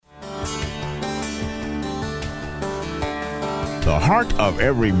The heart of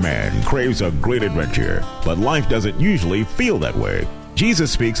every man craves a great adventure, but life doesn't usually feel that way.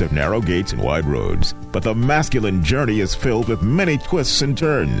 Jesus speaks of narrow gates and wide roads, but the masculine journey is filled with many twists and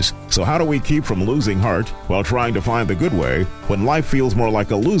turns. So how do we keep from losing heart while trying to find the good way when life feels more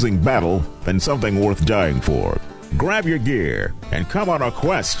like a losing battle than something worth dying for? Grab your gear and come on a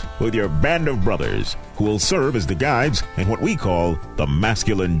quest with your band of brothers who will serve as the guides in what we call the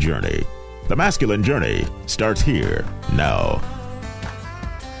masculine journey. The masculine journey starts here now.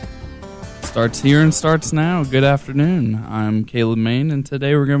 Starts here and starts now. Good afternoon. I'm Caleb Main, and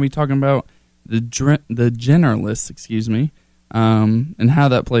today we're going to be talking about the generalist, and how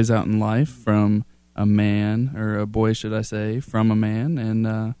that plays out in life from a man, or a boy, should I say, from a man.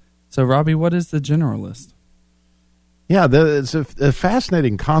 And so, Robbie, what is the generalist? Yeah, it's a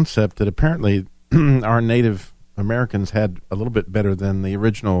fascinating concept that apparently our Native Americans had a little bit better than the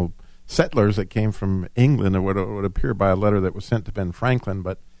original settlers that came from England. It would appear by a letter that was sent to Ben Franklin.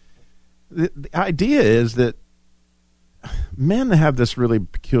 But the idea is that men have this really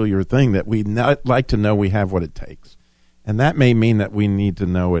peculiar thing that we like to know we have what it takes. And that may mean that we need to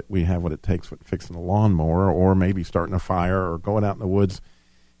know we have what it takes with fixing a lawnmower, or maybe starting a fire, or going out in the woods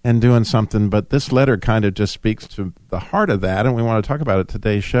and doing something. But this letter kind of just speaks to the heart of that, and we want to talk about it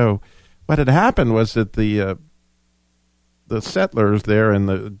today's show. What had happened was that the settlers there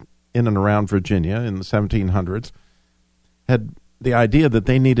in and around Virginia in the 1700s had the idea that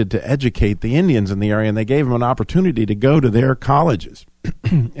they needed to educate the Indians in the area, and they gave them an opportunity to go to their colleges.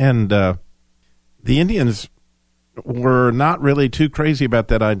 And the Indians were not really too crazy about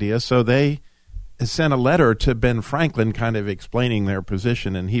that idea, so they sent a letter to Ben Franklin kind of explaining their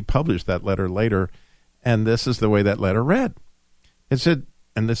position, and he published that letter later, and this is the way that letter read. It said,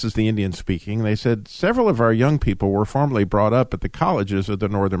 and this is the Indians speaking, they said, "Several of our young people were formerly brought up at the colleges of the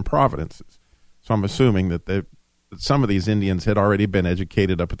northern provinces." So I'm assuming that some of these Indians had already been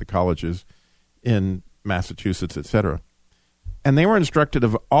educated up at the colleges in Massachusetts, etc. "And they were instructed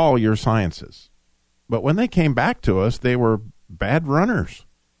of all your sciences. But when they came back to us, they were bad runners,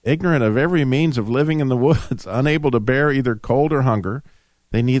 ignorant of every means of living in the woods, unable to bear either cold or hunger.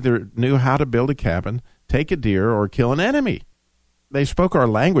 They neither knew how to build a cabin, take a deer, or kill an enemy. They spoke our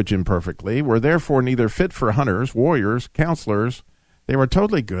language imperfectly, were therefore neither fit for hunters, warriors, counselors. They were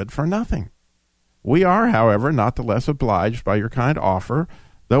totally good for nothing. We are, however, not the less obliged by your kind offer,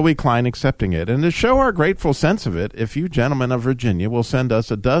 though we decline accepting it. And to show our grateful sense of it, if you gentlemen of Virginia will send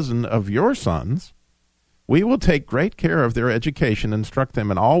us a dozen of your sons, we will take great care of their education, instruct them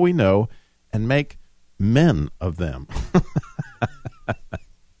in all we know, and make men of them."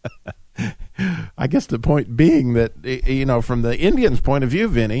 I guess the point being that, from the Indians' point of view,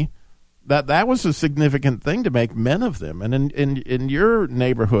 Vinny, that was a significant thing to make men of them. And in your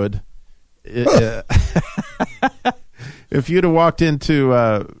neighborhood, if you'd have walked into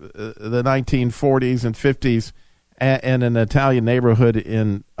the 1940s and 50s and an Italian neighborhood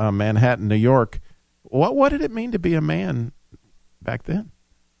in Manhattan, New York, what did it mean to be a man back then?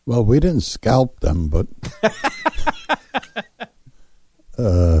 Well, we didn't scalp them, but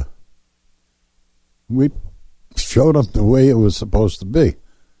we showed them the way it was supposed to be.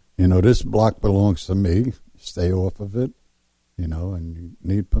 This block belongs to me. Stay off of it, and you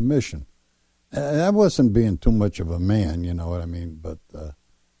need permission. That wasn't being too much of a man, you know what I mean? But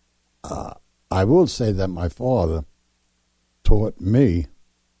I will say that my father taught me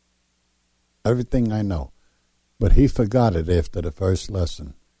everything I know. But he forgot it after the first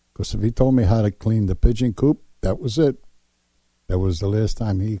lesson. Because if he told me how to clean the pigeon coop, that was it. That was the last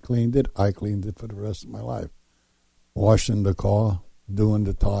time he cleaned it. I cleaned it for the rest of my life. Washing the car, doing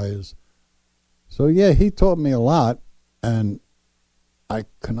the tires. So, yeah, he taught me a lot. And I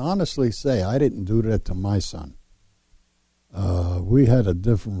can honestly say I didn't do that to my son. We had a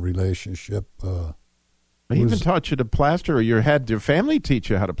different relationship. He even taught you to plaster, or had your family teach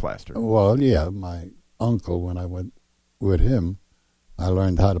you how to plaster? Well, yeah, my uncle, when I went with him, I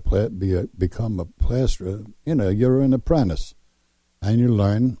learned how to become a plasterer. You're an apprentice, and you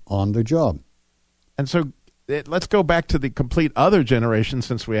learn on the job. And so let's go back to the complete other generation,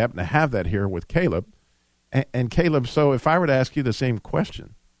 since we happen to have that here with Caleb. And Caleb, so if I were to ask you the same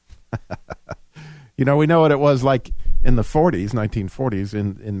question, we know what it was like in the 1940s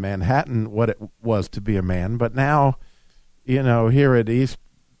in Manhattan, what it was to be a man. But now, here at East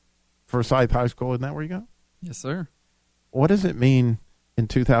Forsyth High School, isn't that where you go? Yes, sir. What does it mean in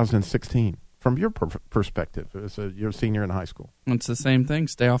 2016 from your perspective as you're a senior in high school? It's the same thing.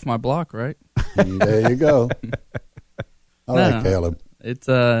 Stay off my block, right? There you go. All right, Caleb.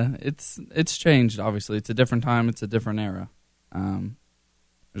 It's changed, obviously. It's a different time. It's a different era.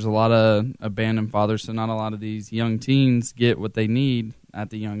 there's a lot of abandoned fathers, so not a lot of these young teens get what they need at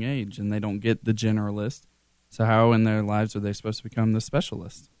the young age, and they don't get the generalist. So how in their lives are they supposed to become the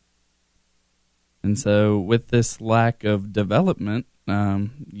specialist? And so with this lack of development,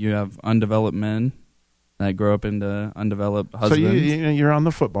 you have undeveloped men that grow up into undeveloped husbands. So you're on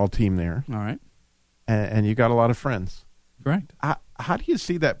the football team there. All right. And you got a lot of friends. Correct. How do you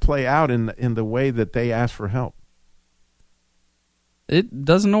see that play out in the way that they ask for help? It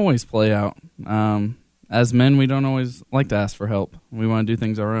doesn't always play out. As men, we don't always like to ask for help. We want to do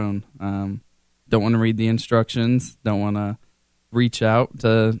things our own. Don't want to read the instructions. Don't want to reach out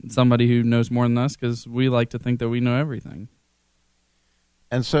to somebody who knows more than us because we like to think that we know everything.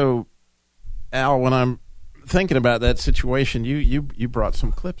 And so, Al, when I'm thinking about that situation, you brought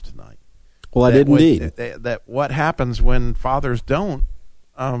some clips tonight. Well, I did indeed. That what happens when fathers don't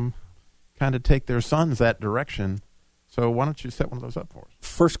kind of take their sons that direction. So why don't you set one of those up for us?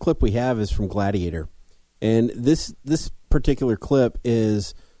 First clip we have is from Gladiator. And this particular clip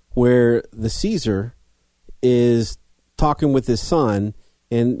is where the Caesar is talking with his son,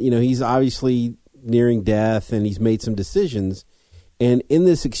 and he's obviously nearing death, and he's made some decisions. And in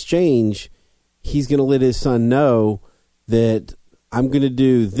this exchange, he's going to let his son know that I'm going to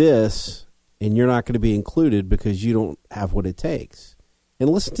do this, and you're not going to be included because you don't have what it takes. And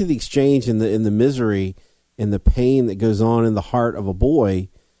listen to the exchange and the misery and the pain that goes on in the heart of a boy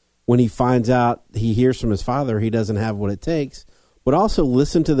when he finds out, he hears from his father he doesn't have what it takes. But also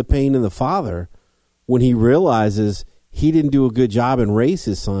listen to the pain in the father when he realizes he didn't do a good job and raise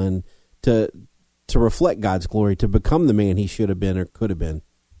his son to reflect God's glory, to become the man he should have been or could have been.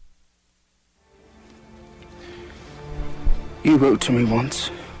 You wrote to me once,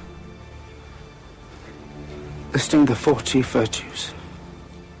 listing the 4 chief virtues: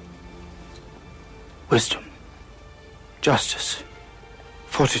 wisdom, justice,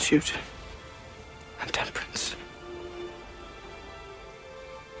 fortitude, and temperance.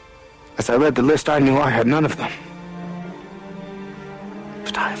 As I read the list, I knew I had none of them.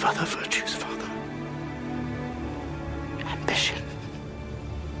 But I have other virtues, Father. Ambition.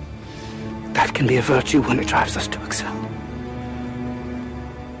 That can be a virtue when it drives us to excel.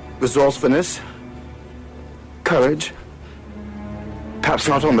 Resourcefulness. Courage. Perhaps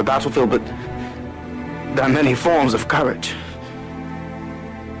not on the battlefield, but there are many forms of courage.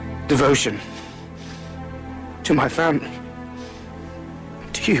 Devotion. To my family.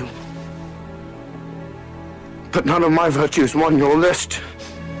 To you. But none of my virtues won your list.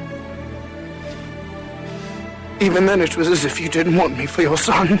 Even then, it was as if you didn't want me for your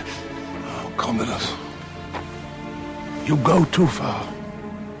son. Oh, Commodus. You go too far.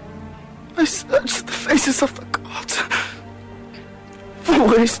 I searched the faces of the gods for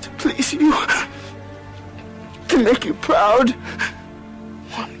ways to please you, to make you proud.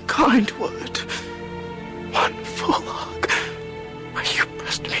 One kind word, one full hug, where you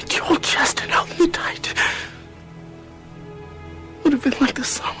pressed me to your chest and held me tight. Would have been like the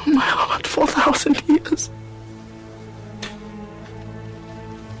sum of my heart for 1,000 years.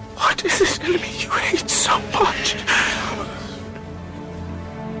 What is it in me you hate so much?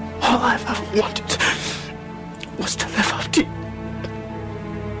 All I've ever wanted was to live up to you.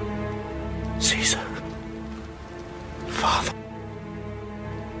 Caesar. Father.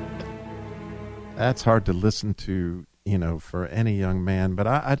 That's hard to listen to, for any young man. But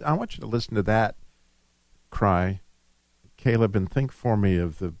I want you to listen to that cry, Caleb, and think for me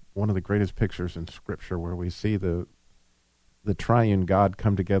of one of the greatest pictures in Scripture where we see the triune God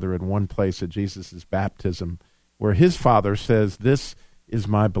come together in one place at Jesus' baptism, where his father says, "This is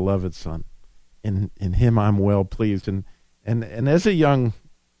my beloved son. In him I'm well pleased." And as a young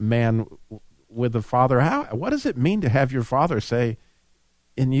man with a father, what does it mean to have your father say,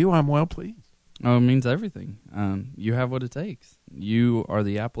 "In you I'm well pleased"? Oh, it means everything. You have what it takes. You are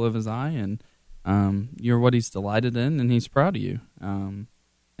the apple of his eye, and you're what he's delighted in, and he's proud of you. And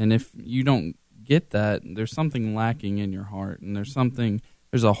if you don't get that, there's something lacking in your heart, and there's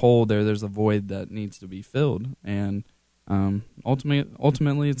a hole there, there's a void that needs to be filled, and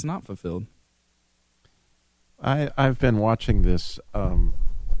ultimately it's not fulfilled. I've been watching this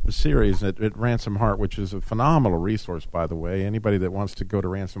series at Ransom Heart, which is a phenomenal resource, by the way. Anybody that wants to go to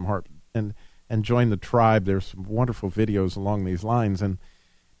Ransom Heart and join the tribe, there's some wonderful videos along these lines.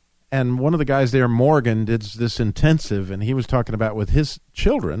 And one of the guys there, Morgan, did this intensive, and he was talking about with his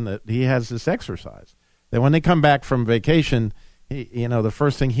children that he has this exercise. That when they come back from vacation, the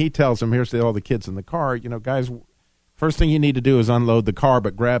first thing he tells them, here's all the kids in the car, guys, first thing you need to do is unload the car,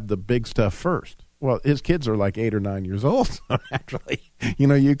 but grab the big stuff first. Well, his kids are like 8 or 9 years old. So actually,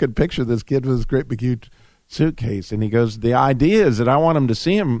 you could picture this kid with this great big huge suitcase. And he goes, the idea is that I want him to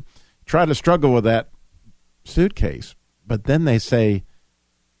see him try to struggle with that suitcase. But then they say,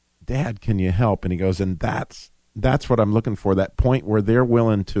 Dad, can you help? And he goes, and that's what I'm looking for, that point where they're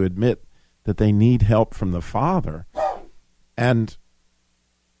willing to admit that they need help from the Father. And,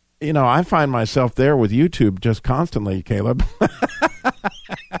 you know, I find myself there with YouTube just constantly, Caleb.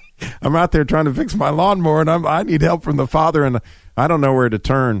 I'm out there trying to fix my lawnmower, and I need help from the Father, and I don't know where to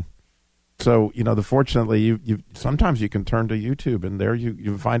turn. So, you know, fortunately, you sometimes you can turn to YouTube, and there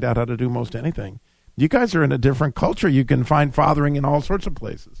you find out how to do most anything. You guys are in a different culture. You can find fathering in all sorts of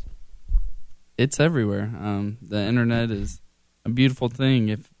places. It's everywhere. The internet is a beautiful thing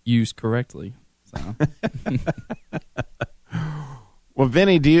if used correctly. So. Well,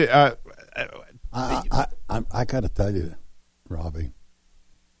 Vinny, do you? I got to tell you, Robbie,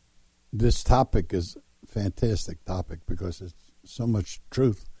 this topic is a fantastic topic because it's so much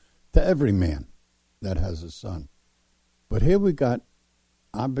truth to every man that has a son. But here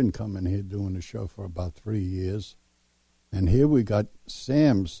I've been coming here doing the show for about 3 years, and here we got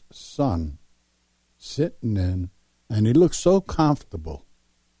Sam's son sitting in, and he looks so comfortable.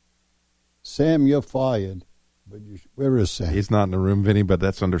 Sam, you're fired. But where is Sam? He's not in the room, Vinny, but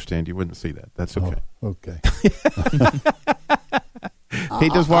that's understand. You wouldn't see that. That's okay. Oh, okay. He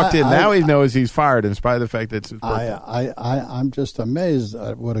just walked in. Now he knows he's fired in spite of the fact that it's his birthday. I'm just amazed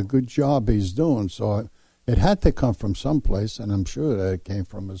at what a good job he's doing. So it had to come from someplace, and I'm sure that it came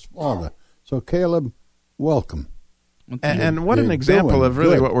from his father. So, Caleb, welcome. And what an example of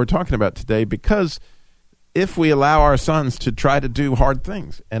really what we're talking about today, because if we allow our sons to try to do hard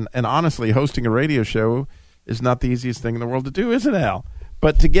things, and honestly, hosting a radio show is not the easiest thing in the world to do, is it, Al?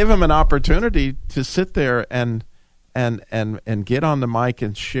 But to give him an opportunity to sit there and get on the mic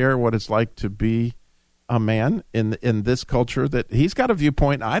and share what it's like to be a man in this culture, that he's got a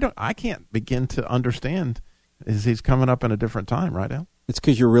viewpoint I can't begin to understand as he's coming up in a different time, right, Al? It's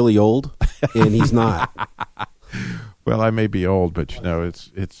because you're really old, and he's not. Well, I may be old, but you know,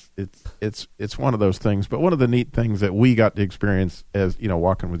 it's one of those things. But one of the neat things that we got to experience as, you know,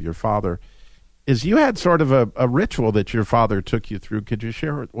 walking with your father is you had sort of a ritual that your father took you through. Could you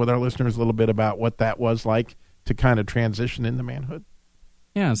share with our listeners a little bit about what that was like to kind of transition into manhood?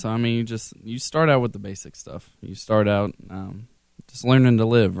 Yeah, so I mean, you start out with the basic stuff. You start out just learning to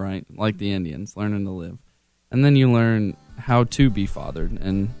live, right? Like the Indians, learning to live. And then you learn how to be fathered.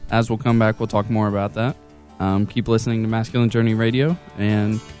 And as we'll come back, we'll talk more about that. Keep listening to Masculine Journey Radio,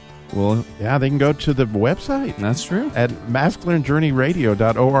 and yeah, they can go to the website. That's true. At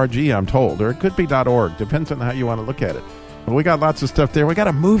masculinejourneyradio.org, I'm told. Or it could be .org. Depends on how you want to look at it. But we got lots of stuff there. We got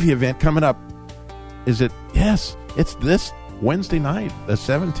a movie event coming up. Is it? Yes. It's this Wednesday night, the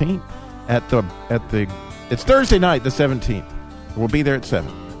 17th. It's Thursday night, the 17th. We'll be there at 7.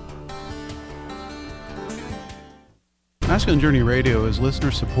 Masculine Journey Radio is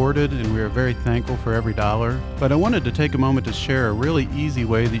listener-supported, and we are very thankful for every dollar. But I wanted to take a moment to share a really easy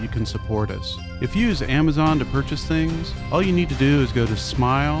way that you can support us. If you use Amazon to purchase things, all you need to do is go to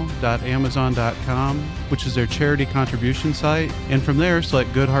smile.amazon.com, which is their charity contribution site, and from there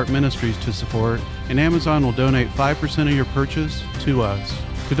select Good Heart Ministries to support, and Amazon will donate 5% of your purchase to us.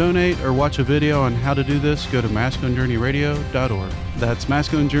 To donate or watch a video on how to do this, go to masculinejourneyradio.org. That's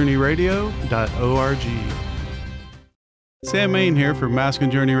masculinejourneyradio.org. Sam Main here for Masculine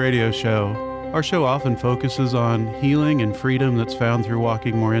Journey Radio Show. Our show often focuses on healing and freedom that's found through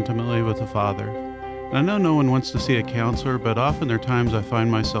walking more intimately with the Father. And I know no one wants to see a counselor, but often there are times I find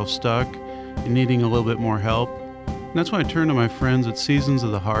myself stuck and needing a little bit more help. And that's when I turn to my friends at Seasons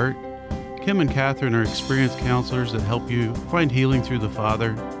of the Heart. Kim and Catherine are experienced counselors that help you find healing through the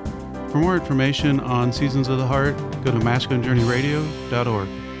Father. For more information on Seasons of the Heart, go to masculinejourneyradio.org.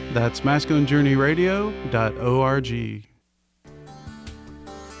 That's masculinejourneyradio.org.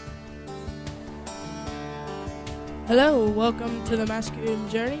 Hello, welcome to the Masculine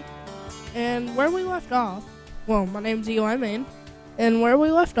Journey. And where we left off, well, my name's Eli Main, and where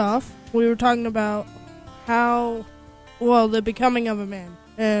we left off, we were talking about the becoming of a man.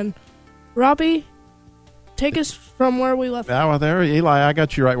 And Robbie, take us from where we left off. Well, there, Eli, I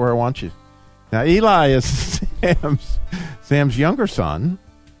got you right where I want you. Now, Eli is Sam's younger son,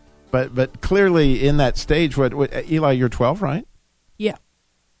 but clearly in that stage, what Eli, you're 12, right? Yeah.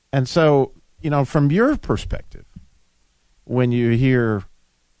 And so, you know, from your perspective, when you hear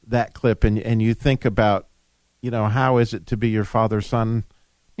that clip and you think about, you know, how is it to be your father's son,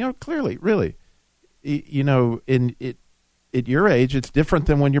 you know, clearly, really, you know, at your age, it's different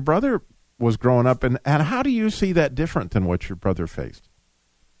than when your brother was growing up. And how do you see that different than what your brother faced?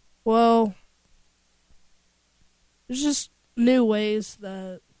 Well, there's just new ways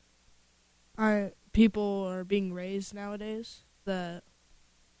that people are being raised nowadays. That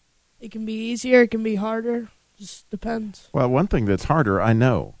it can be easier, it can be harder. Just depends. Well, one thing that's harder, I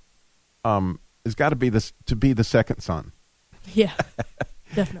know, has got to be to be the second son. Yeah,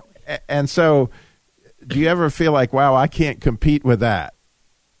 definitely. And so, do you ever feel like, wow, I can't compete with that?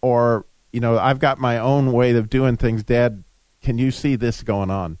 Or, I've got my own way of doing things. Dad, can you see this going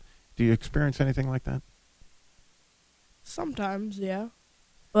on? Do you experience anything like that? Sometimes, yeah.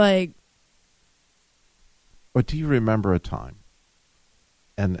 Like, but do you remember a time,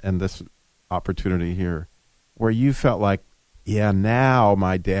 and this opportunity here, where you felt like, yeah, now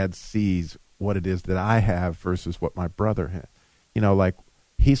my dad sees what it is that I have versus what my brother had. Like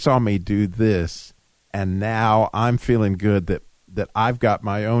he saw me do this, and now I'm feeling good that I've got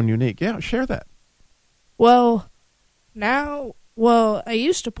my own unique. Yeah, share that. Well, I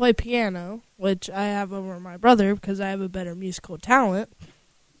used to play piano, which I have over my brother because I have a better musical talent.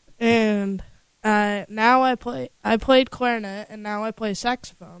 And now I played clarinet, and now I play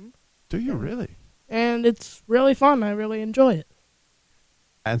saxophone. Do you really? And it's really fun. I really enjoy it.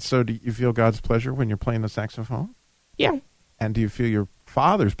 And so do you feel God's pleasure when you're playing the saxophone? Yeah. And do you feel your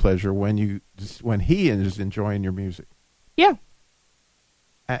Father's pleasure when he is enjoying your music? Yeah.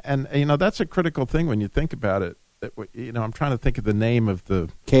 And that's a critical thing when you think about it. I'm trying to think of the name of the...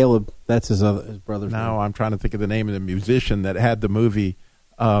 Caleb, that's his brother's name. No, I'm trying to think of the name of the musician that had the movie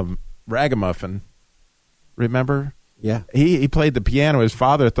Ragamuffin. Remember? Yeah. He played the piano. His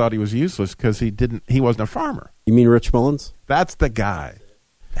father thought he was useless because he wasn't a farmer. You mean Rich Mullins? That's the guy.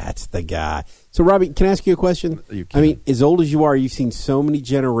 That's the guy. So, Robbie, can I ask you a question? You can. I mean, as old as you are, you've seen so many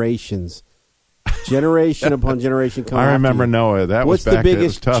generations, generation upon generation come. I remember Noah. That was back. What's the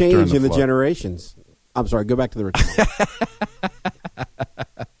biggest change in the flood. generations? I'm sorry. Go back to the Rich.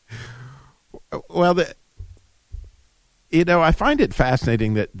 Well, I find it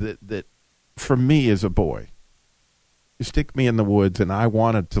fascinating that for me as a boy, you stick me in the woods, and I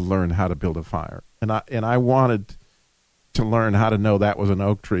wanted to learn how to build a fire, and I wanted to learn how to know that was an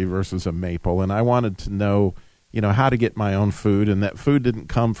oak tree versus a maple, and I wanted to know, how to get my own food, and that food didn't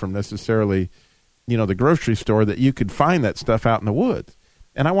come from necessarily, the grocery store, that you could find that stuff out in the woods.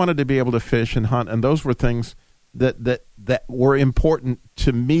 And I wanted to be able to fish and hunt, and those were things that were important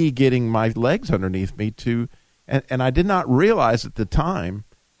to me getting my legs underneath me to, and I did not realize at the time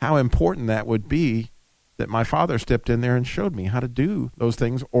how important that would be, that my father stepped in there and showed me how to do those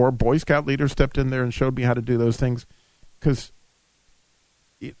things, or Boy Scout leaders stepped in there and showed me how to do those things, because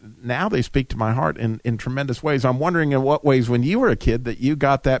now they speak to my heart in tremendous ways. I'm wondering in what ways when you were a kid that you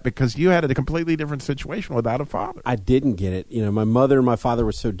got that, because you had a completely different situation without a father. I didn't get it. My mother and my father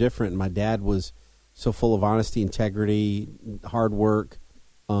were so different. My dad was so full of honesty, integrity, hard work,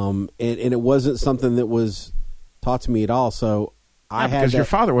 and it wasn't something that was taught to me at all. So I had because your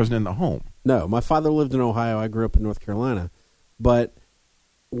father wasn't in the home. No, my father lived in Ohio. I grew up in North Carolina, but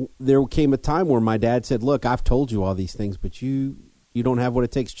there came a time where my dad said, "Look, I've told you all these things, but you don't have what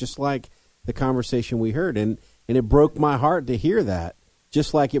it takes," just like the conversation we heard. And it broke my heart to hear that,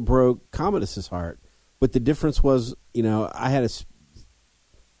 just like it broke Commodus's heart. But the difference was, I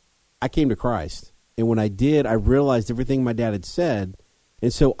came to Christ. And when I did, I realized everything my dad had said.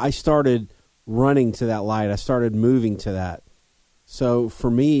 And so I started running to that light. I started moving to that. So for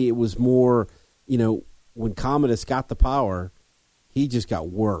me, it was more, when Commodus got the power, he just got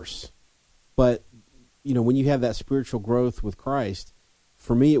worse. But when you have that spiritual growth with Christ,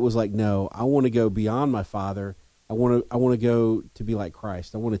 for me it was like, no, I want to go beyond my father. I want to go to be like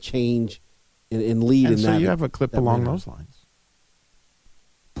Christ. I want to change and lead in that. And so you have a clip along those lines.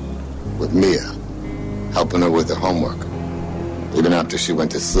 With Mia, helping her with her homework. Even after she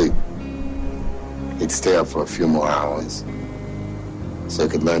went to sleep, he'd stay up for a few more hours so he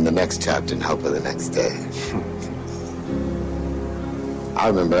could learn the next chapter and help her the next day. I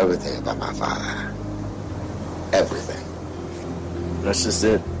remember everything about my father. Everything. That's just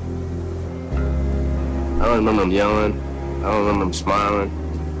it. I don't remember him yelling. I don't remember him smiling.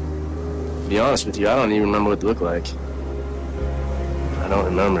 To be honest with you, I don't even remember what it looked like. I don't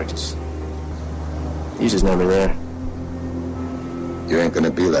remember, because he's just never there. You ain't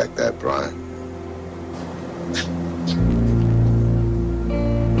gonna be like that, Brian.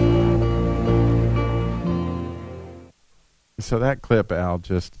 So that clip, Al,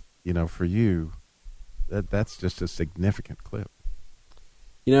 just, for you, that's just a significant clip.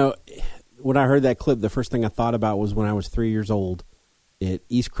 When I heard that clip, the first thing I thought about was when I was 3 years old at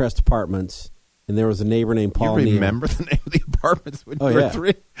East Crest Apartments, and there was a neighbor named Paul Neal. You remember the name of the apartments when you were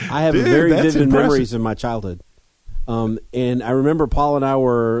 3? I have very vivid memories of my childhood. And I remember Paul and I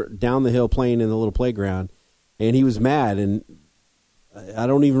were down the hill playing in the little playground, and he was mad, and I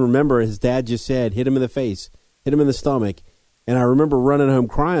don't even remember. His dad just said, hit him in the face, hit him in the stomach. And I remember running home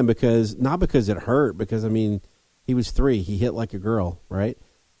crying not because it hurt, because, I mean, he was 3. He hit like a girl, right?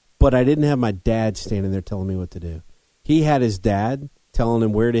 But I didn't have my dad standing there telling me what to do. He had his dad telling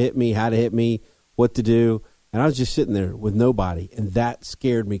him where to hit me, how to hit me, what to do. And I was just sitting there with nobody. And that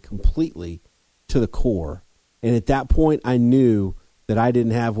scared me completely to the core. And at that point, I knew that I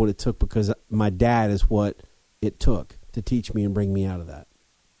didn't have what it took, because my dad is what it took to teach me and bring me out of that.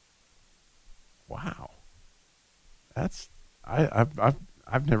 Wow. That's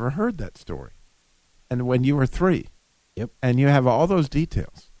I've never heard that story. And when you were 3. Yep. And you have all those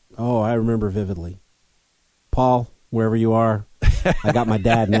details. Oh, I remember vividly. Paul, wherever you are, I got my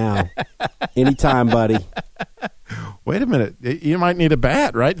dad now. Anytime, buddy. Wait a minute. You might need a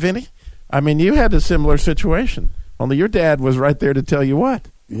bat, right, Vinny? I mean, you had a similar situation. Only your dad was right there to tell you what.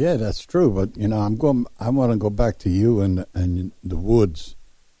 Yeah, that's true. But I want to go back to you and the woods.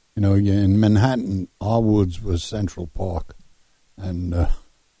 In Manhattan, our woods was Central Park, and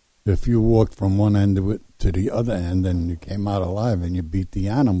if you walked from one end of it to the other end and you came out alive and you beat the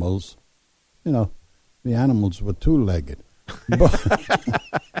animals, the animals were 2-legged,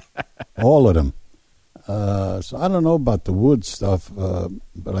 all of them. So I don't know about the wood stuff,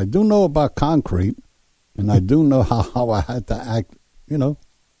 but I do know about concrete, and I do know how I had to act,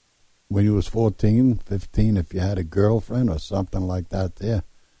 when you was 14, 15, if you had a girlfriend or something like that there.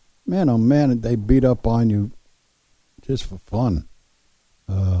 Man, oh man, they beat up on you just for fun.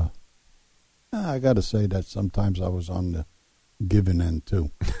 I got to say that sometimes I was on the giving end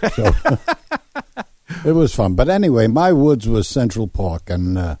too. So it was fun. But anyway, my woods was Central Park,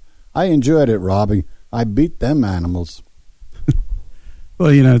 and I enjoyed it, Robbie. I beat them animals.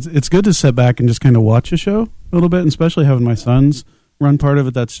 Well, it's good to sit back and just kind of watch a show a little bit, and especially having my sons run part of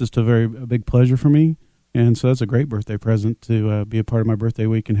it. That's just a big pleasure for me. And so that's a great birthday present to be a part of my birthday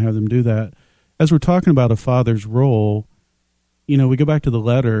week and have them do that. As we're talking about a father's role, we go back to the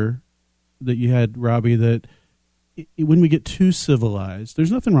letter that you had, Robbie, that when we get too civilized,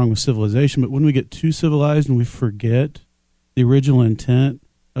 there's nothing wrong with civilization, but when we get too civilized and we forget the original intent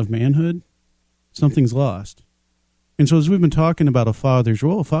of manhood, something's lost. And so as we've been talking about a father's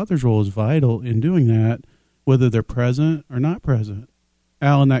role is vital in doing that, whether they're present or not present.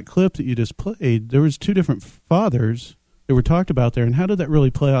 Al, in that clip that you just played, there was 2 different fathers that were talked about there, and how did that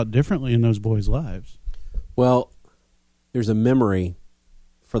really play out differently in those boys' lives? Well, there's a memory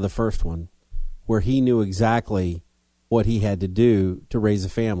for the first one where he knew exactly what he had to do to raise a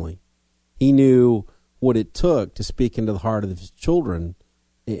family. He knew what it took to speak into the heart of his children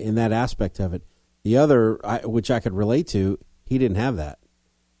in that aspect of it. The other, which I could relate to, he didn't have that.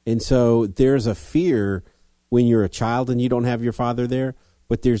 And so there's a fear when you're a child and you don't have your father there,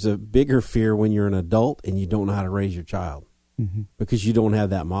 but there's a bigger fear when you're an adult and you don't know how to raise your child because you don't have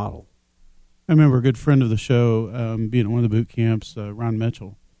that model. I remember a good friend of the show being at one of the boot camps, Ron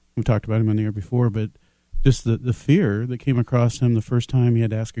Mitchell. We've talked about him on the air before, but just the fear that came across him the first time he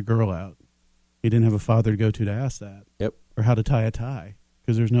had to ask a girl out. He didn't have a father to go to ask that. Yep. Or how to tie a tie,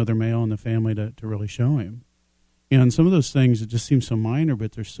 because there's no other male in the family to really show him. And some of those things, it just seem so minor,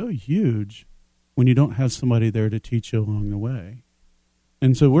 but they're so huge when you don't have somebody there to teach you along the way.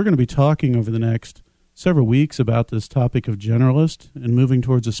 And so we're going to be talking over the next several weeks about this topic of generalist and moving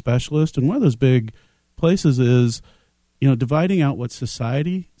towards a specialist. And one of those big places is, dividing out what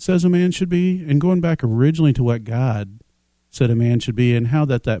society says a man should be and going back originally to what God said a man should be, and how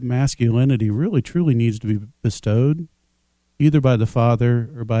that masculinity really truly needs to be bestowed either by the father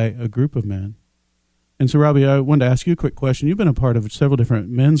or by a group of men. And so, Robbie, I wanted to ask you a quick question. You've been a part of several different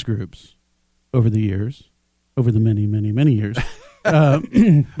men's groups over the years, over the many, many, many years. But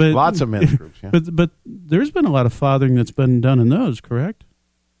lots of men's groups, yeah. But there's been a lot of fathering that's been done in those, correct?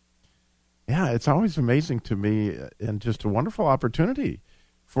 Yeah, it's always amazing to me, and just a wonderful opportunity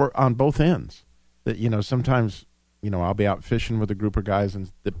on both ends. That sometimes I'll be out fishing with a group of guys,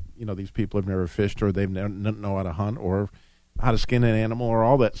 and these people have never fished, or they don't know how to hunt, or how to skin an animal, or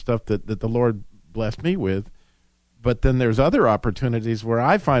all that stuff that the Lord blessed me with. But then there's other opportunities where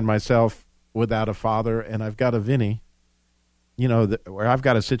I find myself without a father, and I've got a Vinny. Where I've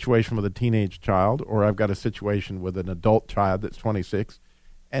got a situation with a teenage child, or I've got a situation with an adult child that's 26,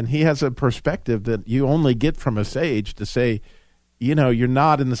 and he has a perspective that you only get from a sage to say, you're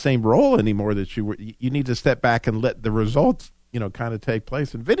not in the same role anymore that you were. You need to step back and let the results, kind of take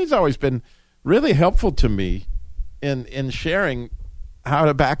place. And Vinny's always been really helpful to me in sharing how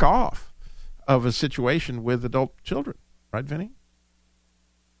to back off of a situation with adult children. Right, Vinny?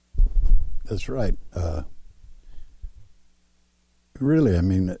 That's right. Really, I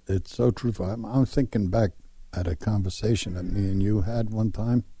mean, it's so truthful. I'm thinking back at a conversation that me and you had one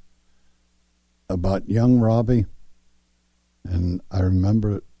time about young Robbie. And I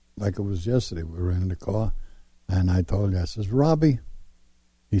remember it like it was yesterday. We were in the car, and I told you, I says, Robbie,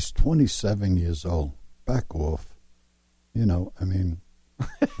 he's 27 years old. Back off. You know, I mean,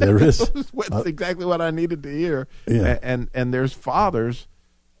 there is. That's exactly what I needed to hear. Yeah. And there's fathers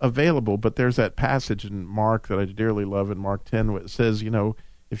available, but there's that passage in Mark that I dearly love in Mark 10 where it says, you know,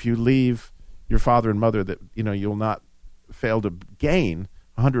 if you leave your father and mother, that, you know, you'll not fail to gain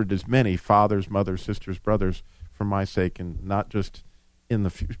 100 as many fathers, mothers, sisters, brothers for my sake, and not just in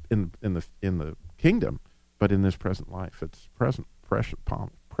the kingdom, but in this present life. It's present, precious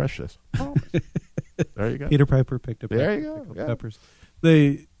promise. There you go. Peter Piper picked up. There you go. Yeah. Peppers.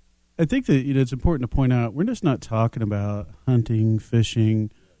 I think that it's important to point out we're just not talking about hunting,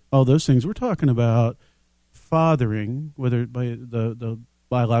 fishing, all those things. We're talking about fathering, whether by the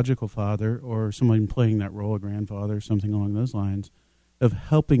biological father or someone playing that role, a grandfather, something along those lines, of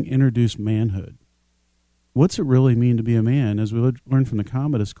helping introduce manhood. What's it really mean to be a man? As we learned from the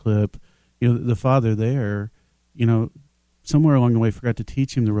Commodus clip, you know, the father there, you know, somewhere along the way forgot to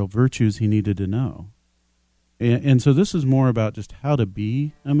teach him the real virtues he needed to know. And so this is more about just how to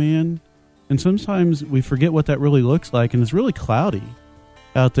be a man. And sometimes we forget what that really looks like, and it's really cloudy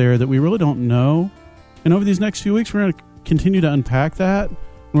out there that we really don't know. And over these next few weeks, we're going to continue to unpack that. And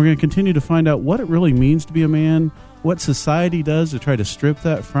we're going to continue to find out what it really means to be a man, what society does to try to strip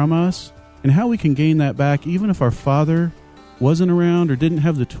that from us, and how we can gain that back even if our father wasn't around or didn't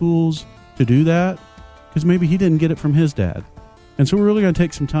have the tools to do that, because maybe he didn't get it from his dad. And so we're really going to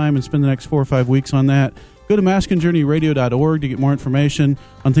take some time and spend the next 4 or 5 weeks on that. Go to masculinejourneyradio.org to get more information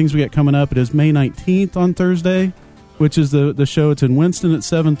on things we got coming up. It is May 19th on Thursday, which is the show. It's in Winston at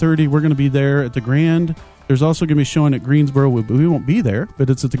 7:30. We're going to be there at the Grand. There's also going to be showing at Greensboro. We won't be there, but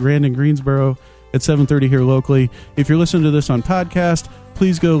it's at the Grand in Greensboro at 7:30 here locally. If you're listening to this on podcast,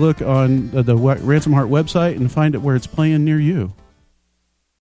 please go look on the Ransom Heart website and find it where it's playing near you.